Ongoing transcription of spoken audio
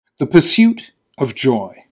The pursuit of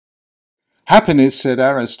joy. Happiness, said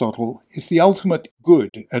Aristotle, is the ultimate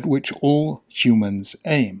good at which all humans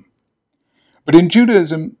aim. But in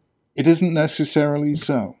Judaism, it isn't necessarily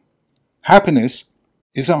so. Happiness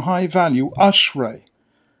is a high value, ashrei.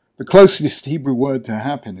 The closest Hebrew word to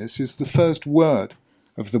happiness is the first word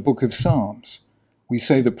of the book of Psalms. We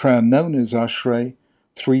say the prayer known as ashrei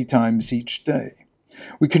 3 times each day.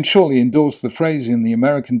 We can surely endorse the phrase in the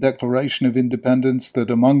American Declaration of Independence that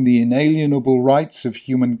among the inalienable rights of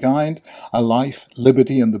humankind are life,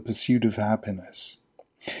 liberty, and the pursuit of happiness.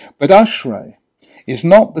 But ashrei is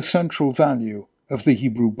not the central value of the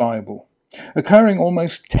Hebrew Bible. Occurring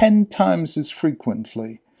almost 10 times as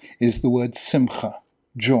frequently is the word simcha,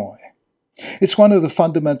 joy. It's one of the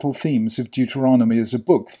fundamental themes of Deuteronomy as a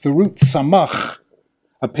book. The root samach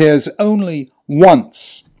appears only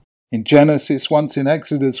once in Genesis, once in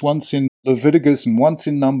Exodus, once in Leviticus, and once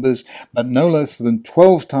in Numbers, but no less than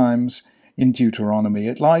 12 times in Deuteronomy.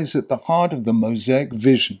 It lies at the heart of the Mosaic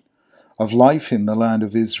vision of life in the land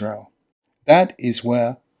of Israel. That is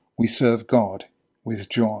where we serve God with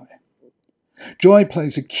joy. Joy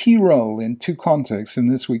plays a key role in 2 contexts in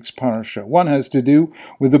this week's parasha. One has to do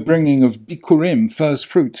with the bringing of bikurim, first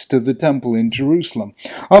fruits, to the temple in Jerusalem.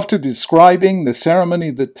 After describing the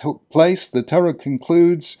ceremony that took place, the Torah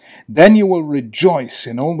concludes, "Then you will rejoice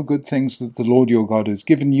in all the good things that the Lord your God has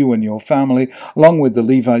given you and your family, along with the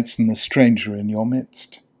Levites and the stranger in your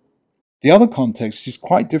midst." The other context is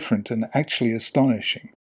quite different and actually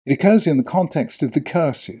astonishing. It occurs in the context of the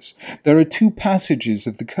curses. There are 2 passages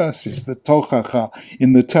of the curses, the tochacha,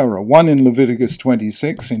 in the Torah, one in Leviticus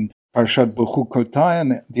 26 in Parshat Bechukotai,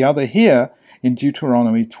 and the other here in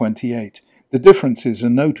Deuteronomy 28. The differences are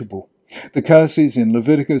notable. The curses in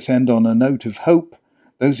Leviticus end on a note of hope.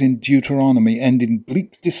 Those in Deuteronomy end in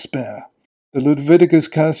bleak despair. The Leviticus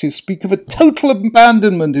curses speak of a total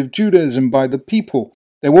abandonment of Judaism by the people.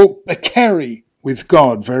 They walk bakeri with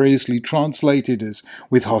God, variously translated as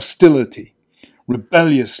with hostility,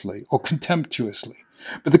 rebelliously, or contemptuously.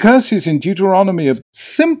 But the curses in Deuteronomy are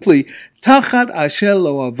simply Tachat asher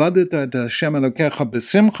lo avadet et Hashem Elokecha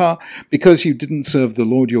besimcha, because you didn't serve the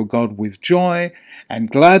Lord your God with joy and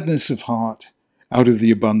gladness of heart out of the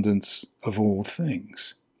abundance of all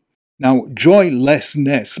things. Now,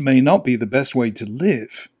 joylessness may not be the best way to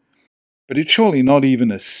live, but it's surely not even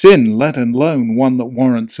a sin, let alone one that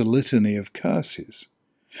warrants a litany of curses.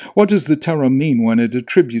 What does the Torah mean when it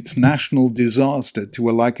attributes national disaster to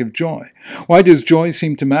a lack of joy? Why does joy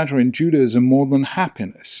seem to matter in Judaism more than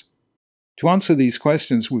happiness? To answer these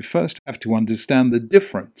questions, we first have to understand the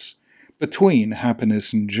difference between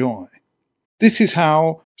happiness and joy. This is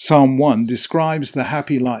how Psalm 1 describes the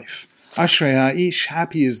happy life. Ashrei ha'ish,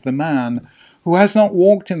 happy is the man who has not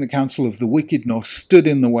walked in the counsel of the wicked, nor stood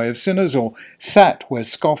in the way of sinners, or sat where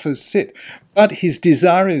scoffers sit. But his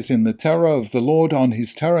desire is in the Torah of the Lord. On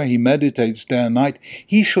his Torah he meditates day and night.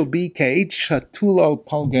 He shall be k'eit shatul al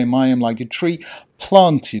palgei mayim, like a tree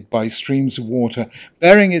planted by streams of water,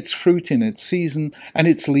 bearing its fruit in its season, and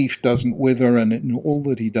its leaf doesn't wither, and in all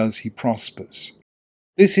that he does he prospers.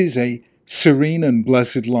 This is a serene and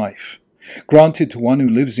blessed life, granted to one who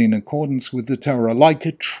lives in accordance with the Torah, like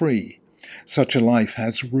a tree. Such a life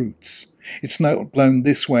has roots. It's not blown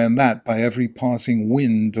this way and that by every passing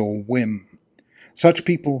wind or whim. Such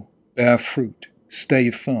people bear fruit, stay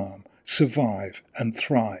firm, survive, and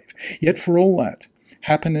thrive. Yet for all that,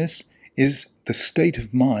 happiness is the state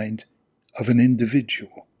of mind of an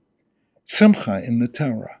individual. Simcha in the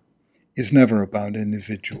Torah is never about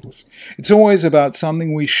individuals. It's always about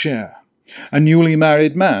something we share. A newly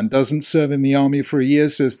married man doesn't serve in the army for a year,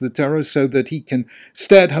 says the Torah, so that he can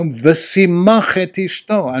stay at home v'simach et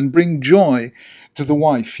ishto, and bring joy to the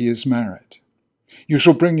wife he has married. You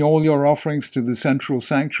shall bring all your offerings to the central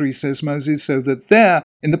sanctuary, says Moses, so that there,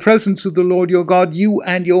 in the presence of the Lord your God, you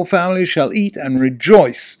and your family shall eat and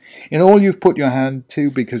rejoice in all you've put your hand to,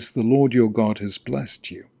 because the Lord your God has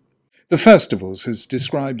blessed you. The festivals, as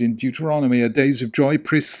described in Deuteronomy, are days of joy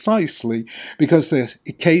precisely because they're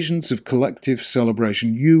occasions of collective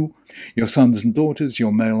celebration. You, your sons and daughters,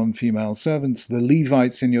 your male and female servants, the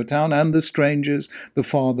Levites in your town, and the strangers, the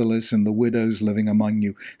fatherless, and the widows living among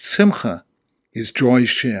you. Simcha is joy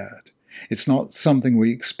shared. It's not something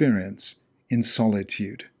we experience in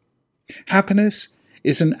solitude. Happiness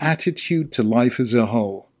is an attitude to life as a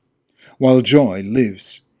whole, while joy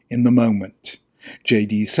lives in the moment.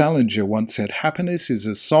 J.D. Salinger once said, happiness is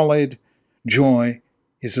a solid, joy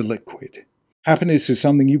is a liquid. Happiness is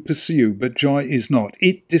something you pursue, but joy is not.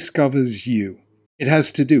 It discovers you. It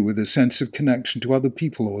has to do with a sense of connection to other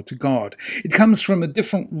people or to God. It comes from a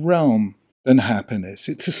different realm than happiness.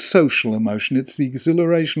 It's a social emotion. It's the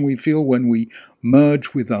exhilaration we feel when we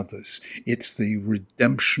merge with others. It's the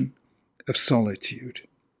redemption of solitude.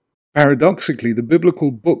 Paradoxically, the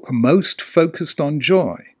biblical book most focused on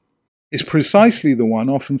joy is precisely the one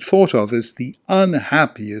often thought of as the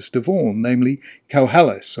unhappiest of all, namely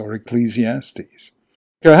Koheles or Ecclesiastes.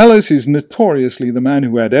 Koheles is notoriously the man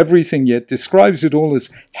who had everything, yet describes it all as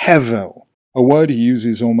hevel, a word he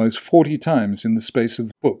uses almost 40 times in the space of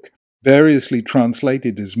the book, variously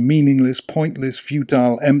translated as meaningless, pointless,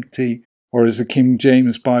 futile, empty, or as the King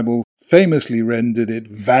James Bible famously rendered it,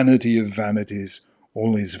 vanity of vanities,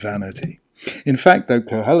 all is vanity. In fact, though,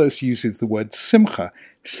 Koheles uses the word simcha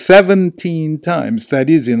 17 times, that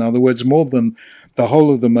is, in other words, more than the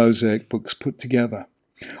whole of the Mosaic books put together.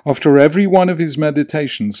 After every one of his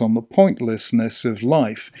meditations on the pointlessness of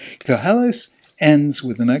life, Koheles ends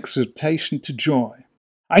with an exhortation to joy.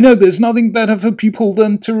 I know there's nothing better for people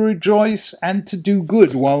than to rejoice and to do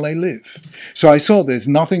good while they live. So I saw there's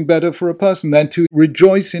nothing better for a person than to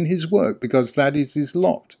rejoice in his work, because that is his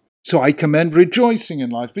lot. So I commend rejoicing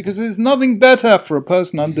in life, because there's nothing better for a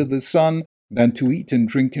person under the sun than to eat and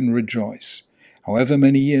drink and rejoice. However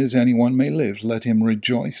many years anyone may live, let him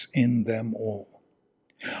rejoice in them all.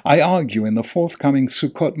 I argue in the forthcoming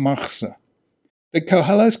Sukkot Machzor that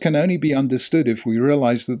Koheles can only be understood if we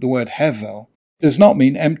realize that the word hevel does not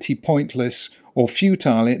mean empty, pointless, or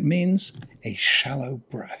futile. It means a shallow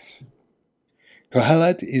breath.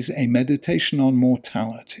 Kohelet is a meditation on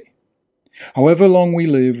mortality. However long we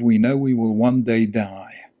live, we know we will one day die.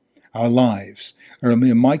 Our lives are a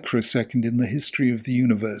mere microsecond in the history of the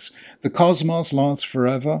universe. The cosmos lasts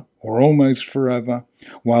forever, or almost forever,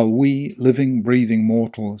 while we, living, breathing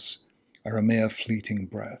mortals, are a mere fleeting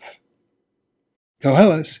breath.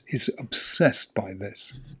 Koheles is obsessed by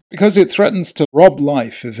this, because it threatens to rob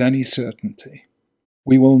life of any certainty.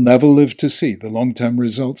 We will never live to see the long-term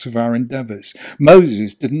results of our endeavors.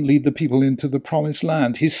 Moses didn't lead the people into the promised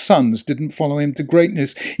land. His sons didn't follow him to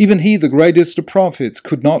greatness. Even he, the greatest of prophets,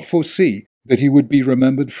 could not foresee that he would be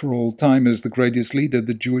remembered for all time as the greatest leader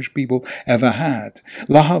the Jewish people ever had.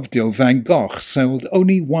 Lahavdil, Van Gogh sold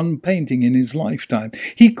only one painting in his lifetime.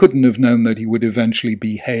 He couldn't have known that he would eventually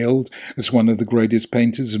be hailed as one of the greatest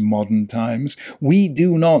painters of modern times. We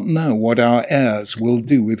do not know what our heirs will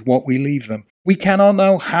do with what we leave them. We cannot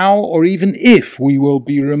know how or even if we will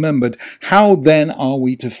be remembered. How then are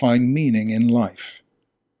we to find meaning in life?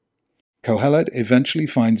 Kohelet eventually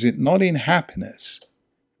finds it not in happiness,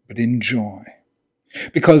 but in joy.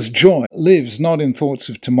 Because joy lives not in thoughts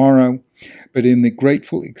of tomorrow, but in the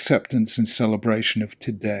grateful acceptance and celebration of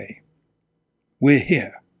today. We're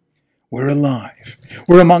here. We're alive.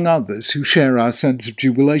 We're among others who share our sense of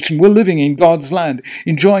jubilation. We're living in God's land,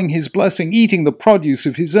 enjoying His blessing, eating the produce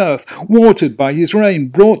of His earth, watered by His rain,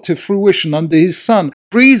 brought to fruition under His sun,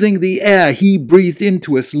 breathing the air He breathed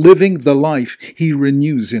into us, living the life He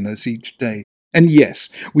renews in us each day. And yes,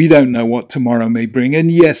 we don't know what tomorrow may bring, and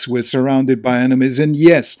yes, we're surrounded by enemies, and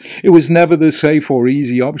yes, it was never the safe or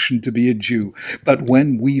easy option to be a Jew. But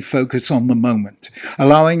when we focus on the moment,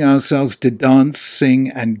 allowing ourselves to dance, sing,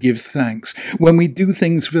 and give thanks, when we do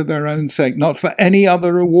things for their own sake, not for any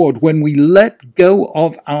other reward, when we let go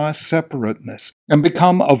of our separateness and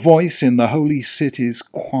become a voice in the holy city's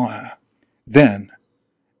choir, then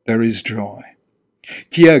there is joy.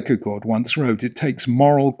 Kierkegaard once wrote, "It takes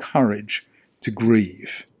moral courage to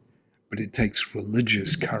grieve, but it takes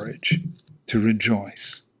religious courage to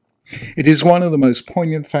rejoice." It is one of the most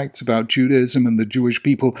poignant facts about Judaism and the Jewish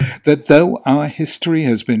people that though our history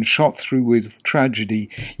has been shot through with tragedy,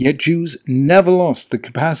 yet Jews never lost the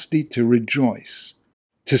capacity to rejoice,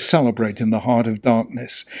 to celebrate in the heart of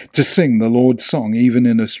darkness, to sing the Lord's song even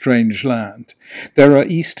in a strange land. There are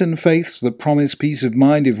Eastern faiths that promise peace of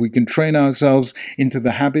mind if we can train ourselves into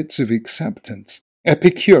the habits of acceptance.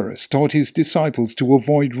 Epicurus taught his disciples to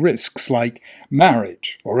avoid risks like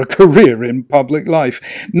marriage or a career in public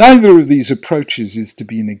life. Neither of these approaches is to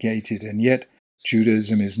be negated, and yet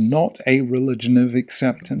Judaism is not a religion of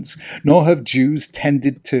acceptance, nor have Jews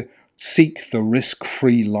tended to seek the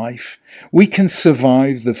risk-free life. We can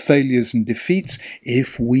survive the failures and defeats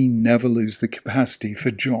if we never lose the capacity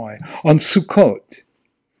for joy. On Sukkot,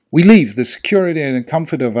 we leave the security and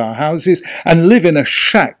comfort of our houses and live in a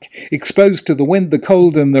shack, exposed to the wind, the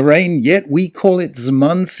cold, and the rain, yet we call it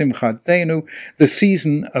Zman Simchatenu, the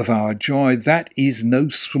season of our joy. That is no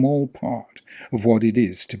small part of what it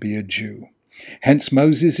is to be a Jew. Hence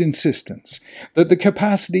Moses' insistence that the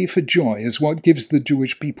capacity for joy is what gives the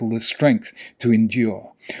Jewish people the strength to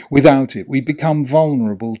endure. Without it, we become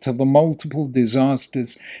vulnerable to the multiple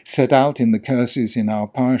disasters set out in the curses in our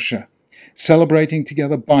parsha. Celebrating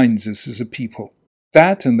together binds us as a people.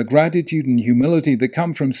 That and the gratitude and humility that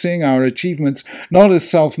come from seeing our achievements not as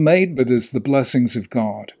self-made but as the blessings of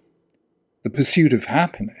God. The pursuit of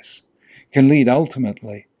happiness can lead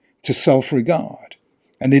ultimately to self-regard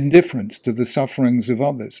and indifference to the sufferings of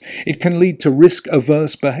others. It can lead to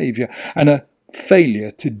risk-averse behavior and a failure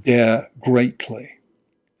to dare greatly.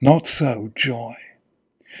 Not so joy.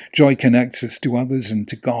 Joy connects us to others and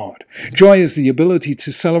to God. Joy is the ability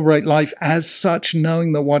to celebrate life as such,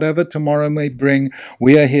 knowing that whatever tomorrow may bring,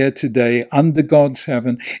 we are here today under God's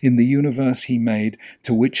heaven in the universe He made,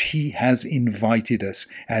 to which He has invited us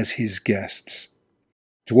as His guests.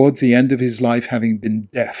 Toward the end of his life, having been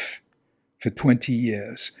deaf for 20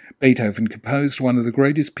 years, Beethoven composed one of the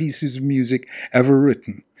greatest pieces of music ever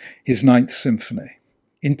written, his Ninth Symphony.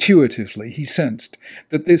 Intuitively, he sensed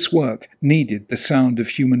that this work needed the sound of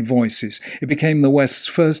human voices. It became the West's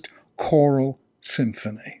first choral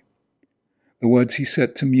symphony. The words he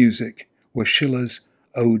set to music were Schiller's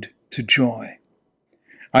Ode to Joy.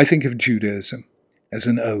 I think of Judaism as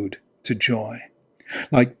an ode to joy.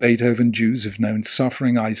 Like Beethoven, Jews have known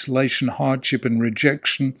suffering, isolation, hardship, and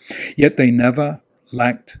rejection, yet they never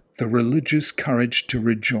lacked the religious courage to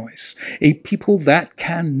rejoice. A people that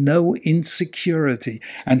can know insecurity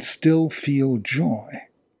and still feel joy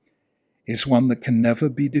is one that can never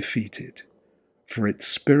be defeated, for its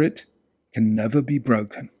spirit can never be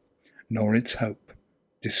broken, nor its hope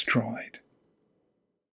destroyed.